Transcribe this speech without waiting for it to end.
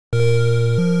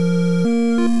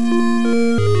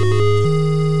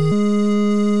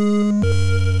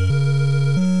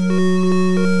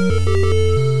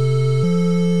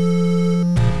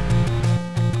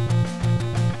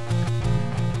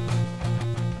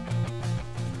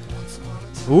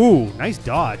Ooh, nice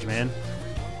dodge, man.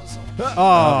 Oh,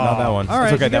 not that one. All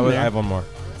right, it's okay. I I have one more.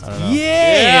 I don't know.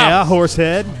 Yeah, horse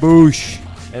head. Boosh.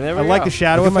 And there I we like go. the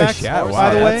shadow Look at my effects. shadow. By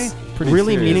Wow, the way, that's pretty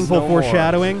really serious. meaningful No more.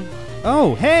 foreshadowing.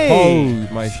 Oh, hey.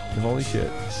 Oh, holy shit.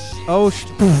 Oh,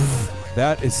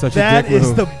 That is such a that dick move.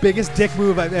 is the biggest dick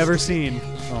move I've ever seen.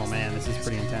 Oh man, this is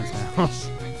pretty intense now.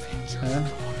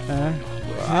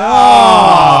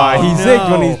 He zigged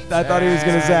when I thought he was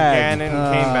going to zag.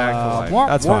 Ganon came back to life.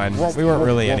 That's fine. We weren't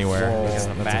really anywhere. Because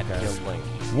the bat okay. killed Link.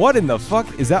 What in the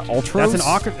fuck? Is that Ultros?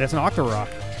 That's an Octorok.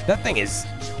 That thing is...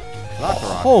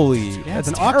 Octorok. Holy... Yeah, that's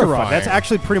it's an Octorok. terrifying. That's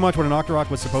actually pretty much what an Octorok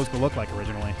was supposed to look like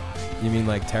originally. You mean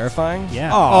like terrifying?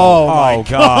 Yeah. Oh, my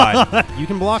God. You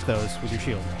can block those with your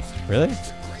shield. Really?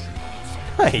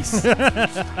 Nice.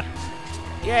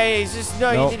 Yeah, he's just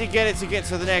Nope. you need to get it to get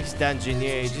to the next dungeon.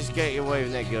 Yeah, just get your way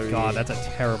with that girl. God, that's a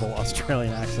terrible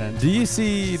Australian accent. Do you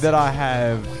see that I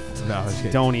have... No, I was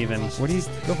kidding. Don't even. What do you...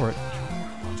 Go for it.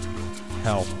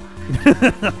 Hell.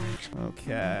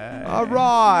 Okay. All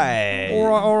right.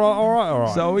 All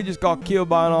right. So we just got killed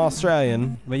by an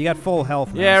Australian. But you got full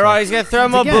health now. Yeah, so- right. He's gonna throw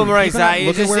more Again, boomerangs keep an eye- at you.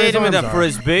 look at Just where hit his him with a arms are.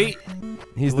 frisbee.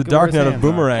 He's Look the at where dark his knight of hands are.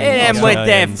 boomerang. Hit him with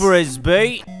that Australians.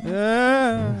 frisbee.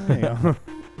 There you go.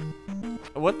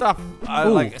 What the?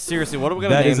 Like seriously, what are we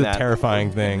gonna That name is a that?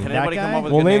 terrifying thing. Can That anybody come guy? up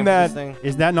with a We'll good name name for that- this thing?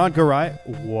 Is that not Garai?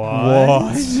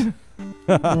 What?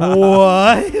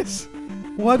 What?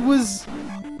 What was...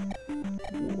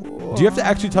 Do you have to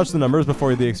actually touch the numbers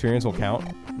before the experience will count?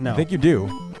 No. I think you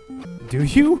do. Do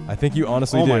you? I think you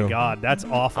honestly Oh do. my god, that's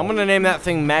awful. I'm gonna name that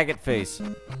thing Maggot Face.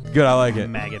 Good, I like it.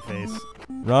 Maggot face.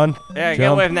 Run. Yeah, get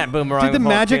jump. away from that boomerang. Did the before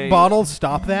magic K- bottle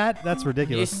stop that? That's You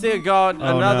ridiculous. still got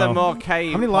Oh, another no. more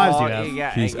cave. How many lives do you part. have?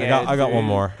 got, Peace. I got one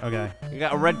more. Okay. You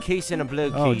got a red keys and a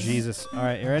blue keys. Oh Jesus. All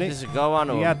right, you ready? Just go on.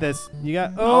 You over. got this. You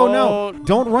got... Oh no.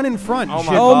 Don't run in front. Oh you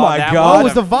my shit. Oh my that God. Oh, it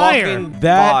was the Vire. fucking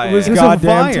That Vire. was It was a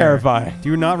goddamn fire. terrifying. Do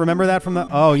you not remember that from the...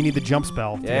 Oh, you need the jump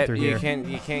spell to get Yep, through you here.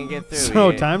 can't get through. So,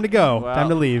 here. time to go. Well, Time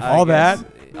to leave. I All guess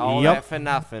that? All Yep. that for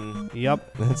nothing.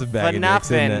 Yep. That's a For bag of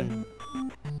dicks, isn't it? nothing.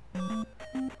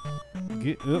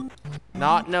 Oop.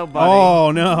 Not nobody. Oh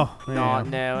no. Not Yeah.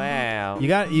 no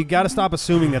ow. You got to stop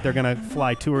assuming that they're gonna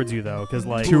fly towards you though, because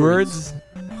like... Two words?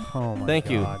 Oh my Thank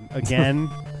you. God. Again?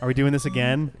 Are we doing this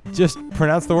again? Just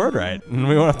pronounce the word right, and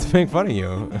we won't have to make fun of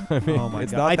you. I mean, Oh my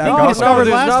it's God. not I that think we complicated. discovered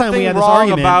there's last time we nothing had this wrong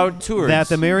argument about tours. that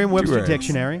the Merriam-Webster words.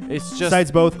 dictionary It's just cites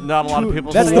both not a lot of two-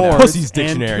 people. That's Two the words pussy's and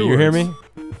dictionary. two You hear words. me?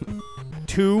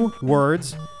 2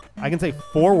 words. I can say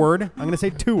 4 word. I'm gonna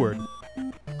say 2 word.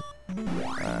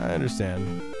 I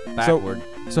understand. Backward.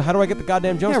 So how do I get the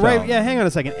goddamn jump Yeah, spell? right. Yeah, hang on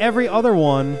a second. Every other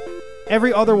one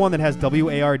that has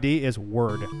WARD is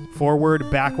word. Forward,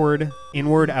 backward,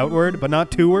 inward, outward, but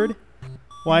not 2 word.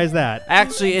 Why is that?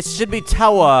 Actually, it should be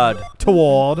toward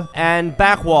Toward, and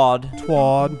backward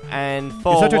twad. and such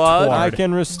forward. a twat. I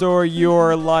can restore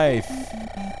your life.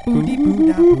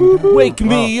 Wake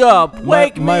me up,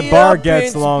 wake me my bar up,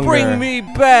 gets and longer. Bring me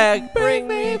back, bring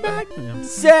me back,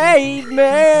 save me.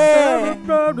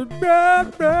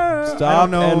 Stop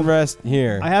know. and rest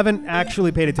here. I haven't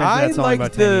actually paid attention to I that song about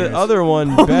liked 10 the years. other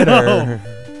one Oh, better.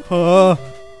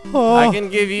 I can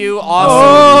give you Oh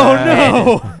awesome.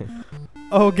 no!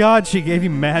 Oh God, she gave you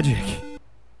magic.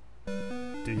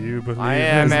 Do you believe I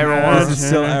am in everyone. This is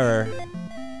still error.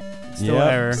 Still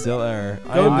Yep, error. Still error.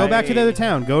 Go back to the other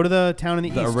town. Go to the town in the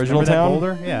The east. original Remember that town?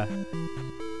 boulder? Yeah.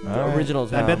 The original I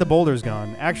town. bet the boulder's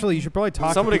gone. Actually, you should probably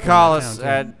talk Somebody to people call in that us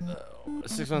town, at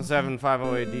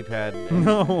 617-508 D-pad. too.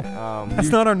 No. That's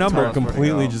not our number. tell us where to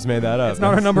Completely go. just made that up. It's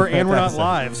not our number, and we're not Fantastic.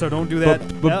 live, so don't do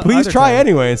that. But please either try time.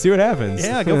 anyway and see what happens.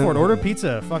 Yeah, go for it. Order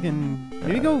pizza. Fucking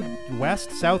maybe go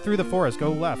west, south through the forest. Go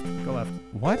left. Go left.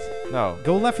 What? No.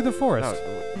 Go left through the forest.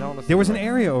 No, don't listen There was to an it.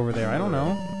 area over there. I don't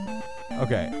know.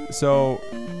 Okay, so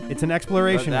It's an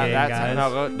exploration game, guys.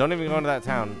 No, don't even go into that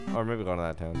town. Or maybe go into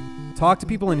that town. Talk to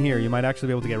people in here. You might actually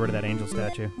be able to get rid of that angel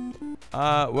statue.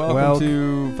 welcome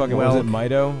to fucking what was it,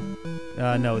 Mido?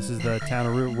 No, this is the town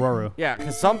of Roru. Yeah,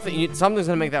 because something's going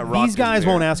to make that rock These guys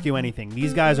disappear. won't ask you anything.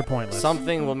 These guys are pointless.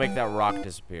 Something will make that rock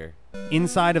disappear.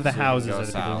 Inside of the So you can houses go are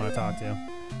the people you south. want to talk to.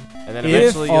 And then If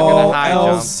eventually you're all going to high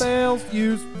else jump. fails,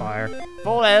 use fire.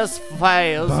 Full else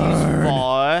fails, use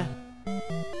fire.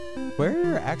 Where are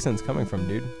your accents coming from,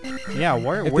 dude? Yeah,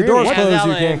 where? If where the door's what- closed,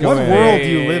 you can't go What in. world do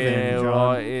you live in,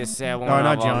 John? It's No, one not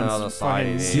on John, the other it's side.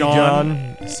 fucking C.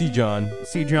 John. John. C. John.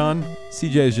 See, John,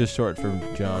 CJ is just short for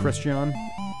John. Chris John.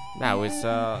 No, it's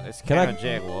Can kind I- of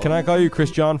Jaguar. Can I call you Chris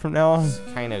John from now on?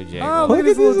 Kind of Oh, Jaguar. look at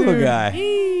this little little dude. guy.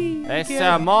 It's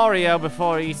Mario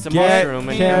before he eats some Get mushroom.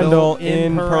 And candle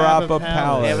in Parappa Parappa Palace.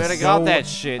 Palace. yeah, we already got that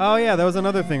shit. Oh yeah, that was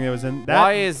another thing that was in that.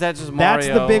 Why is that just Mario?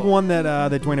 That's the big one that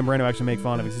that Dwayne and Brando actually make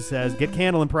fun of. He says, "Get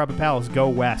candle in Parappa Palace, go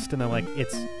west," and they're like,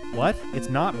 "It's what? It's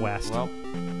not west." Well,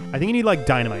 I think you need like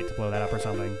dynamite to blow that up or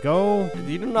something. Go.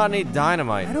 you do not need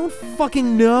dynamite. I don't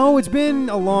fucking know. It's been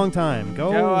a long time.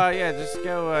 Go. Yeah, just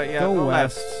go. Yeah, Go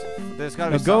left. west. There's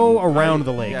gotta be Go something. around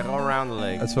the lake. Yeah, go around the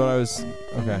lake. That's what I was.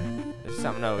 Okay. There's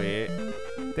something over here.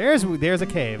 There's a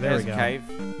cave. There There's we go. a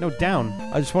cave. No, down.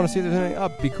 I just want to see if there's anything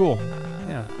up. Be cool.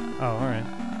 Yeah. Oh, all right.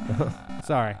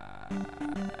 Sorry.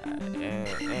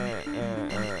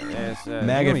 Yes,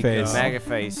 Maggot we face. go. Maggot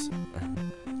face.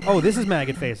 Oh, this is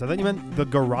maggot face. I thought you meant the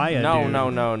Garaya. No,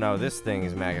 dude. no. This thing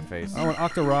is maggot face. Oh, an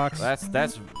Octorox.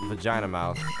 That's vagina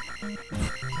mouth.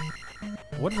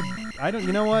 What? I don't.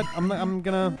 You know what? I'm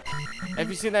gonna. Have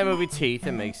you seen that movie Teeth?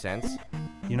 It makes sense.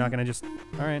 You're not gonna just.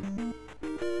 All right.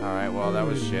 All right. Well, that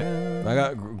was shit. I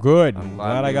got good. I'm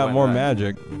Glad glad I we got went more back.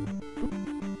 magic.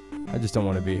 I just don't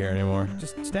want to be here anymore.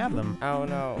 Just stab them. Oh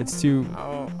no. It's too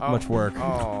much work.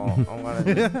 Oh, I'm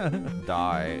gonna just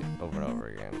die over and over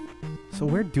again. So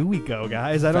where do we go,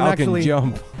 guys? I don't Falcon actually.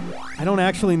 jump. I don't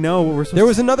actually know what we're supposed. There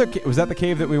was another. Was that the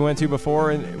cave that we went to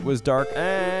before and it was dark?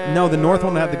 No, the north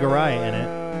one had the Garaya in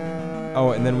it.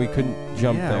 Oh, and then we couldn't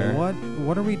jump yeah. there.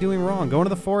 What are we doing wrong? Go into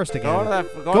the forest again. Go to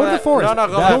that. Go to the forest. No,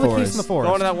 go That Kill to the forest. keys in the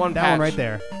forest. Go to that one That patch. one right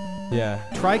there. Yeah.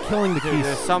 Try killing the Dude, keys.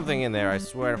 there's something in there. I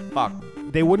swear to fuck.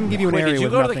 They wouldn't give you an Wait, area did you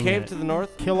with go to the nothing in cave it. to the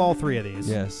north? Kill all 3 of these.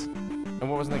 Yes. And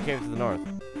what was in the cave to the north?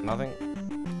 Nothing.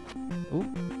 Ooh,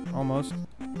 almost.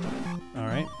 All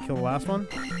right, kill the last one.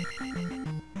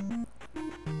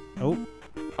 Oh,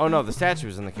 Oh no, the statue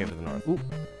was in the cave to the north. ooh.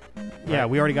 Yeah, Right.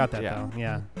 we already got that Yeah. though.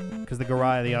 Yeah, because the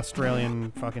Garaya, the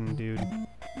Australian fucking dude.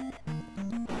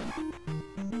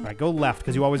 All right, go left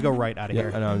because you always go right out of Yeah.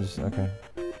 I here. know. I'm just okay.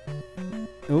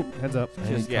 Oop, heads up. And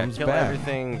Just he yeah, comes kill back.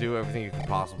 everything. Do everything you can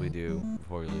possibly do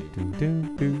before you leave.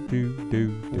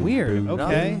 Do. Weird.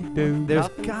 Okay. Do. There's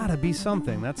Nothing? gotta be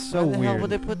something. That's so Why the hell weird. would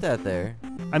they put that there?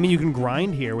 I mean, you can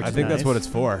grind here, which I is think that's nice. what it's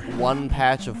for. One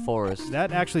patch of forest.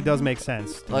 That actually does make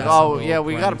sense. to Like, have oh some yeah, little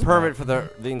we got a grinding permit spot.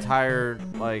 for the entire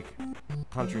like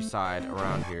countryside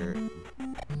around here,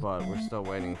 but we're still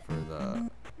waiting for the.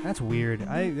 That's weird.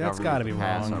 That's government gotta be to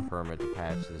pass our wrong. permit to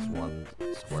patch this 1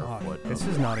 square Fuck, foot. this of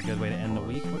is not a good way to end the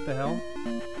week. forest. What the hell?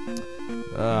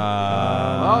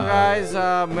 Well, guys,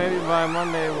 maybe by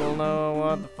Monday we'll know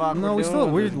what the fuck No, we're we doing still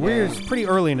with we're this game. pretty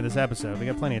early into this episode. We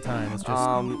got plenty of time. It's just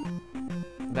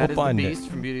That is the find it. beast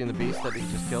from Beauty and the Beast that he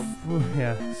just killed.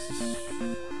 yeah.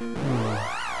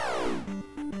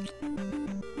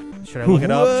 Should I look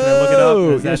it up? Should I look it up?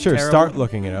 Is Yeah, that sure. terrible? Start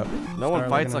looking it up. No one Start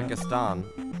fights looking like it Gaston.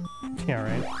 Yeah,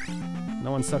 right.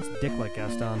 No one sucks dick like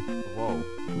Gaston. Whoa.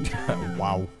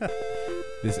 Wow.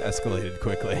 This escalated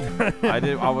quickly.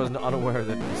 I wasn't unaware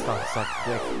that Gaston sucked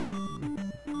dick.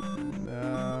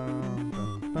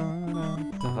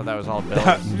 I thought that was all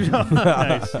Bill's.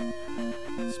 Nice.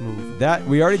 Smooth. That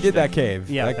we already did that cave.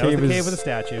 Yeah, that that was cave the is cave with the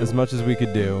statue. as much as we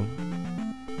could do.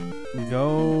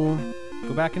 Go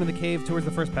back into the cave towards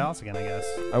the first palace again, I guess.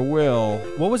 I will.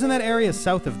 What was in that area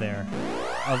south of there?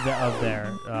 Of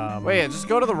there. Wait, yeah, just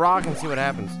go to the rock and see what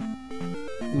happens.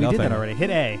 We did that Nothing. already. Hit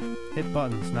A. Hit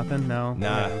buttons. Nothing? No?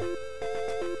 Nah. Okay.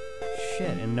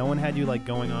 Shit, and no one had you, like,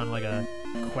 going on, like, a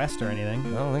quest or anything.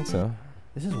 I don't think so.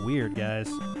 This is weird, guys.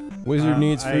 Wizard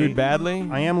needs food badly.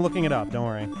 I am looking it up. Don't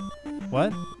worry.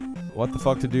 What? What the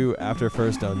fuck to do after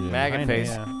first dungeon? Maggot Kinda, face.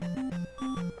 yeah.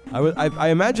 I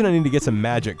imagine I need to get some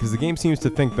magic because the game seems to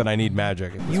think that I need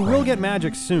magic. You will get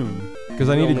magic soon. because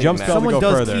I You need will a need jump magic. spell to Someone go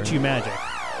does further. teach you magic.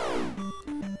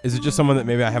 Is it just someone that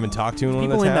maybe I haven't talked to in one of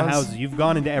People the in the towns? houses. You've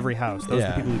gone into every house. Those are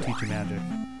Yeah. the people who teach you magic.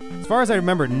 As far as I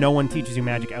remember, no one teaches you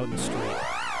magic out in the street.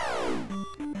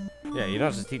 Yeah, you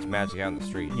don't just teach magic out in the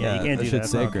street. Yeah, you can't that do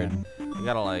shit's that. That's not sacred. okay. You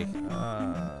gotta like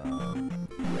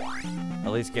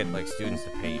at least get like students to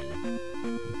pay you,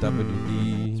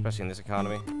 Dee. especially in this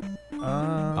economy.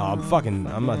 Oh,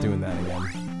 I'm not doing that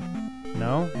again.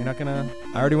 No, you're not gonna.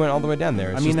 I already went all the way down there.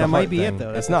 It's I mean, just that the might heart be thing. it, though.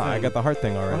 That's It's the not. I thing. got the heart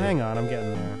thing already. Well, hang on, I'm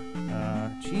getting there.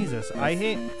 Jesus, I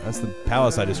hate. That's the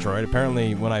palace I destroyed.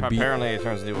 Apparently, when I beat Apparently, it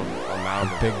turns into a mound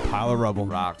a of big pile of rubble.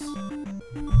 rocks.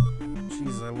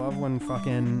 Jesus, I love when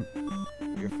fucking.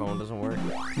 Your phone doesn't work.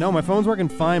 No, my phone's working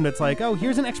fine, but it's like, oh,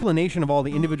 here's an explanation of all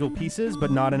the individual pieces,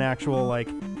 but not an actual like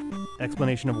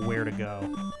explanation of where to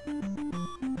go.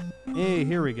 Hey,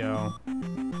 here we go.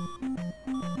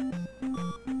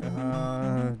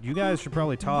 You guys should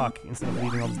probably talk instead of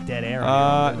leaving all this dead air. No,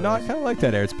 I kind of like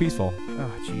that air. It's peaceful.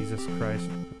 Oh, Jesus Christ.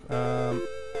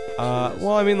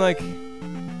 Well, I mean, like,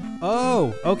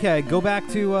 Oh, okay. Go back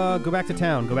to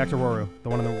town. Go back to Roru, the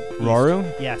one in the east. Roru?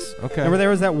 Yes. Okay. Remember there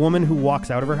was that woman who walks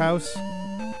out of her house? You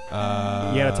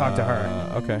gotta talk to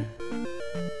her. Okay.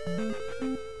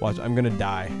 Watch, I'm gonna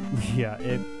die. Yeah.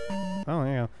 Oh,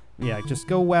 there you go. Yeah, just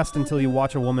go west until you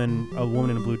watch a woman in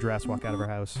a blue dress walk out of her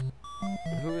house.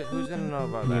 Who's gonna know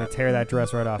about You're that? gonna tear that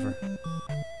dress right off her.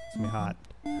 It's gonna be hot.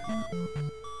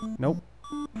 Nope.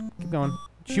 Keep going.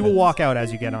 She will walk out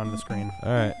as you get on the screen.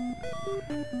 All right.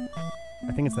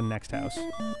 I think it's the next house.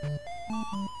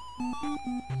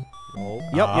 Oh.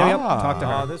 Yep. Talk to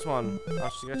Oh, her. this one. Oh,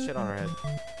 she's got shit on her head.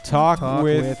 Talk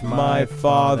with my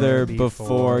father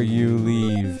before you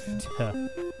leave.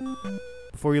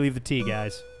 Before you leave the tea,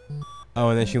 guys. Oh,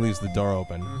 and then she leaves the door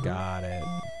open. Got it.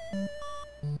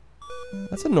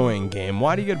 That's an annoying game.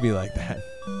 Why do you gotta be like that?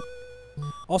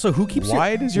 Also, who keeps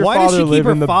Why does your why father does she keep live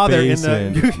her in the father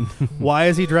basement? in the Why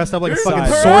is he dressed up like a fucking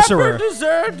Inside. sorcerer?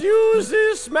 Desert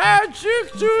uses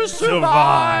magic to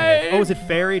survive. Oh, is it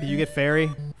fairy? Did you get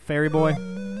fairy? Fairy boy?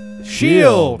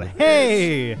 Shield!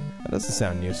 Hey! That doesn't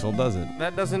sound useful, does it?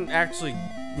 That doesn't actually.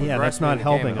 Yeah, that's progress me in not the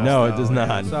helping game us. at No, all. it does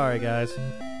not. Sorry, guys.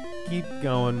 Keep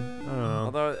going. I don't know.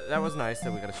 Although that was nice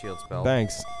that we got a shield spell.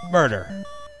 Thanks. Murder.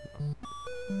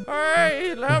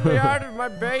 Hey, let me out of my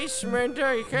basement.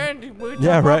 You can't.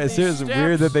 Yeah, right. It's seriously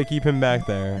weird that they keep him back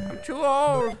there. I'm too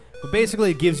old. But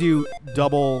basically, it gives you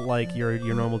double like your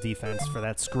normal defense for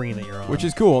that screen that you're on. Which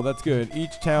is cool. That's good.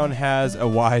 Each town has a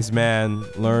wise man.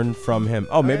 Learn from him.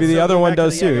 Oh, maybe Alright, the so other go one back to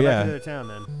does the- too. go back Yeah. to the other town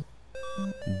then.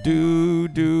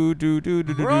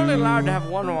 We're only allowed to have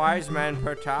one wise man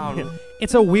per town.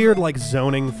 It's a weird like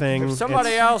zoning thing. If somebody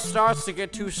It's- else starts to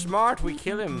get too smart, we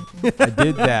kill him. I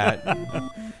did that.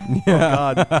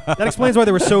 God, that explains why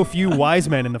there were so few wise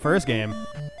men in the first game.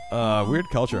 Weird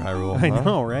culture, Hyrule. I huh?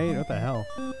 know, right? What the hell?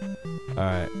 All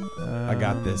right, I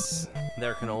got this.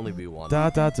 There can only be one. Da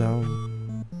da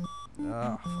dum.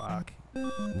 Oh fuck.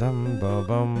 Dum bum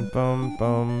bum bum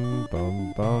bum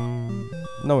bum bum.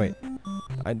 No wait,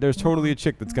 there's totally a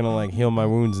chick that's gonna like heal my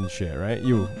wounds and shit, right?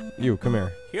 You, come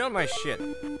here. Heal my shit.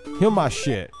 Heal my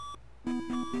shit.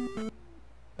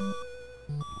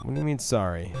 What do you mean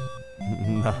sorry?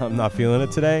 No, I'm not feeling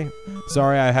it today.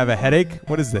 Sorry, I have a headache.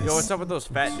 What is this? Yo, what's up with those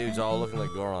fat dudes all looking like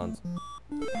Gorons?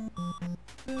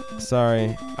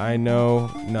 Sorry, I know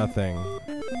nothing.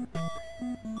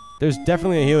 There's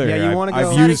definitely a healer Yeah, here. you wanna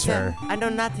I've go- used her. I know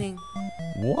nothing.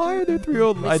 Why are there three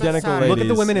old Miss identical Hassan. ladies? Look at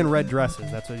the women in red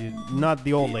dresses. That's what you. Not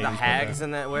the old The ladies. but hags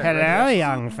and that. Hello,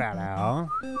 young fellow.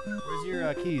 Where's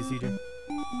your keys, CJ?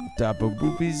 Double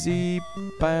boopy zee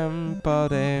bam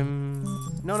ba-dam.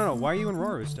 No. Why are you in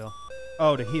Roru still?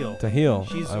 Oh, to heal. To heal.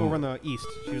 She's over in the east.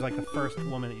 She was like the first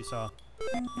woman that you saw.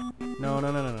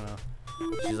 No.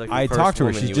 She's like I talked to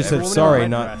her. She just said Woman in a sorry, red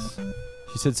not. dress.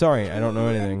 She said sorry. I don't know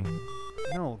anything.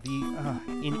 No, in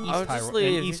East I'll just Hyrule.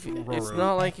 leave. In East It's Roru.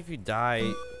 not like if you die,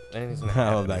 anything's gonna I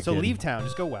love happen. that So kid. leave town.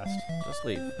 Just go west. Just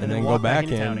leave. and then then go walk back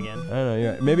back into in. town again. I don't know.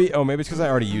 Yeah, maybe. Oh, maybe it's because I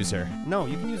already used her. No,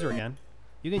 you can use her again.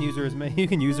 You can use her you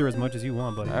can use her as much as you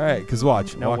want, buddy. All right, cause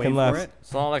watch, Now wait walking for left. it.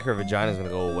 It's not like her vagina's gonna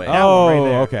go away. That one right Oh,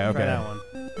 there. okay. Try that one.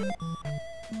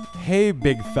 Hey,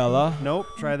 big fella. Nope.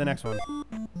 Try the next one.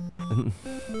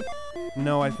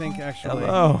 No, I think actually.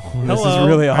 Hello. This is Hello.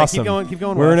 really All right, awesome. keep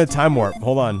going. We're in a west. time warp.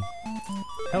 Hold on.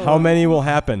 Hello. How many will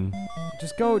happen?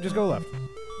 Just go left.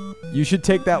 You should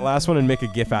take that last one and make a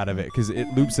GIF out of it, because it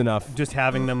loops enough. Just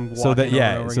having them walk So that over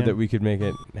and over so that again. we could make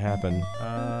it happen.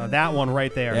 That one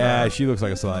right there. Yeah, she looks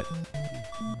like a slut.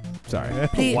 Sorry.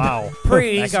 Please- Wow.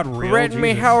 Please, That got real. let me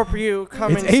Jesus. help you.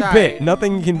 Come It's inside. 8-bit.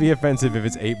 Nothing can be offensive if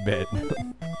it's 8-bit.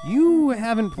 You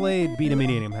haven't played Beat a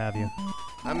Medium, have you?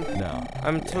 No.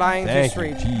 I'm trying to Thank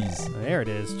you. sleep. Jeez. There it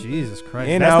is. Jesus Christ.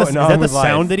 In, That's out, the, and is on that the with life.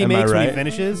 sound that he Am I makes when he right?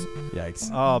 finishes? Yikes.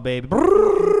 Oh, baby.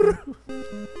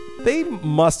 They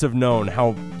must have known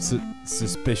how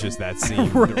suspicious that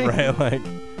seemed, right? Like,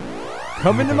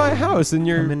 come into my house and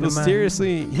you're Come into my-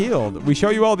 mysteriously healed. We show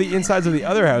you all the insides of the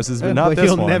other houses, but not But this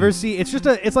you'll one. never see.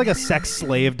 It's like a sex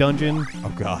slave dungeon.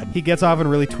 Oh God. He gets off in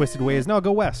really twisted ways. No,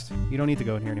 go west. You don't need to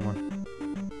go in here anymore.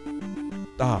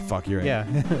 Ah, fuck, you're right. Yeah,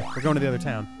 we're going to the other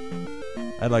town.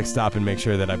 I'd like stop and make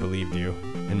sure that I believed you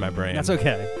in my brain. That's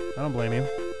okay. I don't blame you.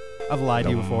 I've lied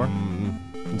to you before.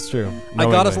 It's true. I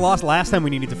got us Knowingly. lost last time we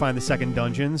needed to find the second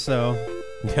dungeon, so.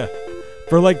 Yeah.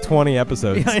 For like 20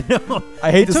 episodes. Yeah, I know.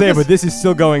 I hate to took say it, us- but this is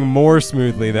still going more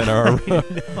smoothly than our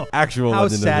No. actual How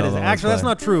Legend of sad is Zelda it? Let's Actually, that's Play.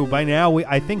 not true. By now,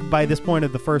 I think by this point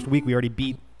of the first week, we already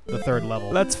beat the third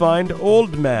level. Let's find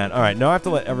old man. All right, now I have to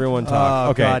let everyone talk.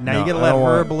 Oh, okay. God, now no, you gotta I let don't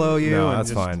her want- blow you. No, and that's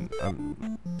just-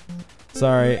 fine.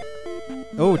 Sorry.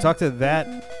 Oh, talk to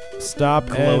that. Stop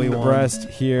Glowy and one. rest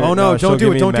here. Oh no! she'll Don't do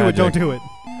give it! me Don't do it! Don't magic. do it!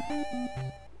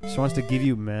 Just wants to give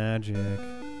you magic.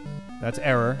 That's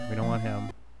Error. We don't want him.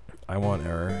 I want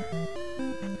Error.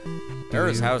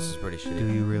 Error's house is pretty Do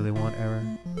shitty. you really want Error?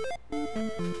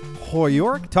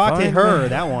 York? Talk to Fine. her.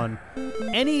 That one.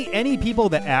 Any people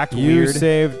that act You weird.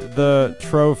 saved the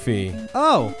trophy.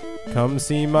 Oh, Come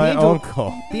see my angel-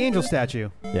 uncle. the angel statue.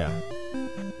 Yeah.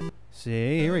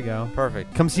 See, here we go.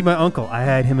 Perfect. Come see my uncle. I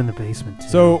had him in the basement too.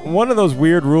 So one of those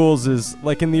weird rules is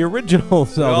like in the original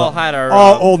We Zelda, all had our.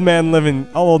 all old men live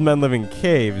in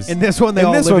caves. in this one, they in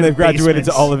all this live one, in they've graduated to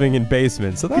basements. all living in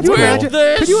basements. So that's Could you cool. imagine?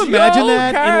 Could you imagine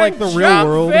that in like the real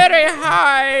world? Very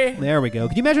high. There we go.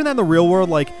 Could you imagine that in the real world?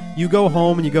 Like, you go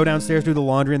home and you go downstairs to do the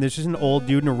laundry, and there's just an old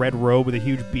dude in a red robe with a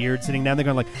huge beard sitting down there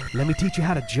going like, let me teach you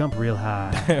how to jump real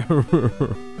high.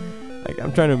 Like,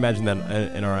 I'm trying to imagine that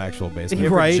in our actual basement.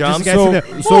 Right? jump? Just a guy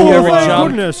sitting there, So oh, you ever my jump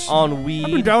goodness. On I've been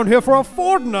weed. down here for a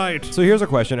fortnight. So here's a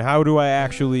question: how do I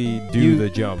actually do You the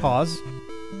jump? Pause.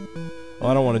 Well,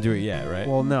 I don't want to do it yet, right?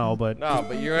 Well, no, but No,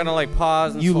 but you're gonna like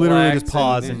pause. And You literally select just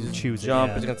pause and and just choose it,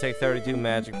 jump. yeah. It's gonna take 32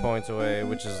 magic points away,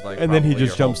 which is like. and then he probably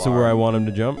just your jumps to whole where I bar. want him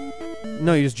to jump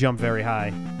no, you just jump very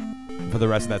high. for the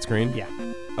rest of that screen. Yeah,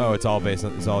 Oh, it's all based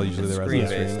on. It's all usually It's the rest of the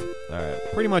screen-based. screen. All right.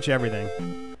 pretty much everything.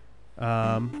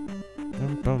 All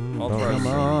Come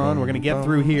on, we're gonna get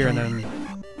through here and then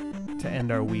to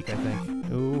end our week, I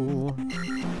think. Ooh.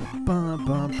 Bum,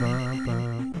 bum, bum,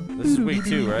 bum. This is week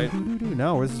 2, right?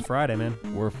 No, this is Friday, man.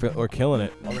 We're killing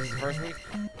it. Oh, this is the first week.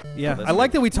 Yeah, this I like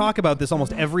week. that we talk about this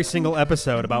almost every single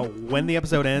episode about when the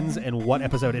episode ends and what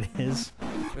episode it is.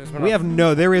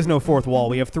 There is no fourth wall.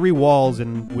 We have 3 walls,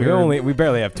 and We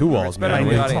barely have 2 walls, It's better man. for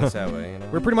the know. audience that way. You know?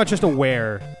 we're pretty much just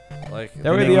aware. Like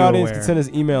That way make the you audience aware. can send us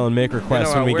email and make requests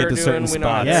what when we we're get to doing, certain we know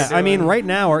what spots. they're Yeah, I mean, doing. right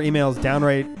now our email is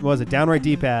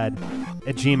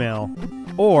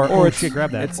downrightdpad@gmail, or it's- shit,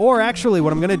 grab that. it's- Or actually,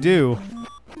 what I'm gonna do,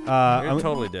 you I'm-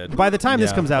 totally did. by the time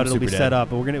this Yeah, comes out, I'm it'll be super set dead. up.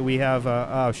 But we have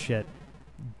oh shit,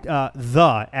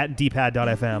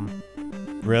 the@dpad.fm.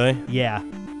 Really? Yeah,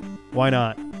 why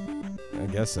not? I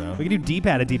guess so. We can do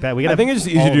dpad@dpad. We I can think have it's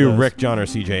just easy all to of do those. Rick, John, or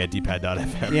CJ at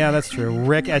dpad.fm. Yeah, that's true.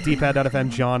 Rick at dpad.fm,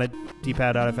 John at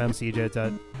dpad.fm, CJ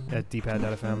at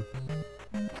dpad.fm.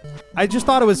 I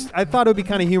thought it would be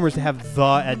kind of humorous to have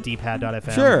at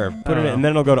dpad.fm. Sure, I put it don't in, know. and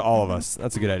then it'll go to all of us.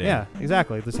 That's a good idea. Yeah,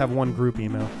 exactly. Just have one group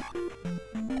email.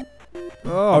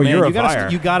 Oh, man, you're a you gotta fire.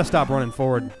 you gotta stop running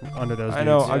forward under those. I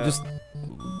know. dudes. I'm Yeah. just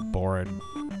bored.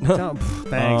 Don't- pff,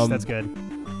 thanks. Um, That's good.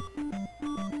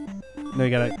 No, you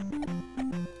gotta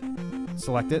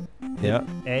select it. Yeah.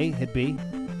 A, hit B.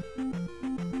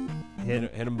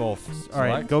 Hit. Hit them both. All right,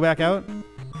 select. go back out.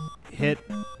 Hit.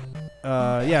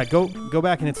 Yeah, go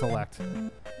back and hit select.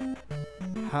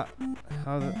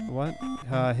 What?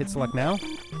 Hit select now.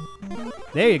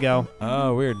 There you go.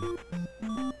 Oh, weird.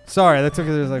 Sorry, that took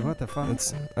it. It was like, what the fuck?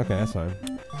 That's okay. That's fine.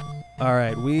 All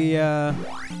right,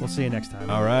 we'll see you next time.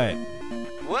 All right.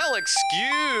 Well,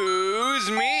 excuse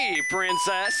me,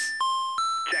 princess.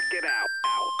 Check it out.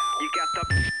 You got the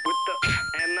with the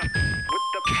and the with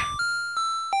the.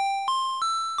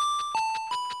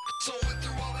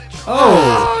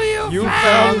 Oh, you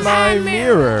found my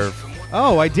mirror.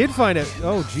 Oh, I did find it.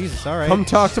 Oh, Jesus. All right. Come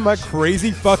talk to my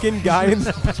crazy fucking guy in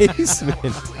the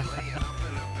basement.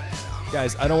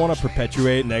 Guys, I don't want to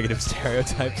perpetuate negative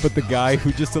stereotypes, but the guy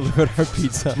who just delivered our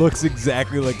pizza looks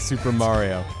exactly like Super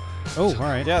Mario. Oh, all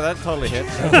right. Yeah, that totally hit.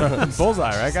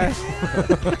 Bullseye, right, guys?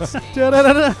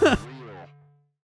 Da-da-da-da.